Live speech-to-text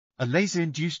A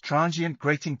laser-induced transient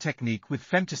grating technique with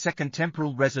femtosecond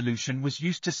temporal resolution was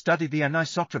used to study the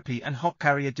anisotropy and Hopf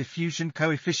carrier diffusion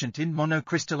coefficient in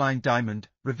monocrystalline diamond,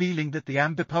 revealing that the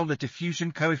ambipolar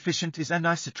diffusion coefficient is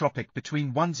anisotropic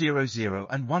between 100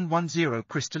 and 110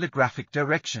 crystallographic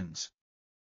directions.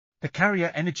 The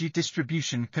carrier energy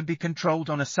distribution can be controlled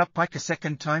on a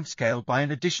sub-picosecond timescale by an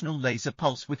additional laser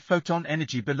pulse with photon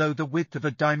energy below the width of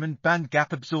a diamond band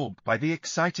gap absorbed by the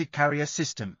excited carrier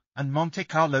system, and Monte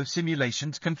Carlo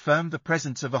simulations confirm the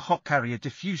presence of a Hopf carrier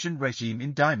diffusion regime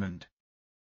in diamond.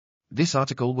 This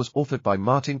article was authored by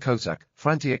Kozák,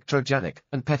 František, Trojánek,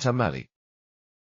 and Petr Malý.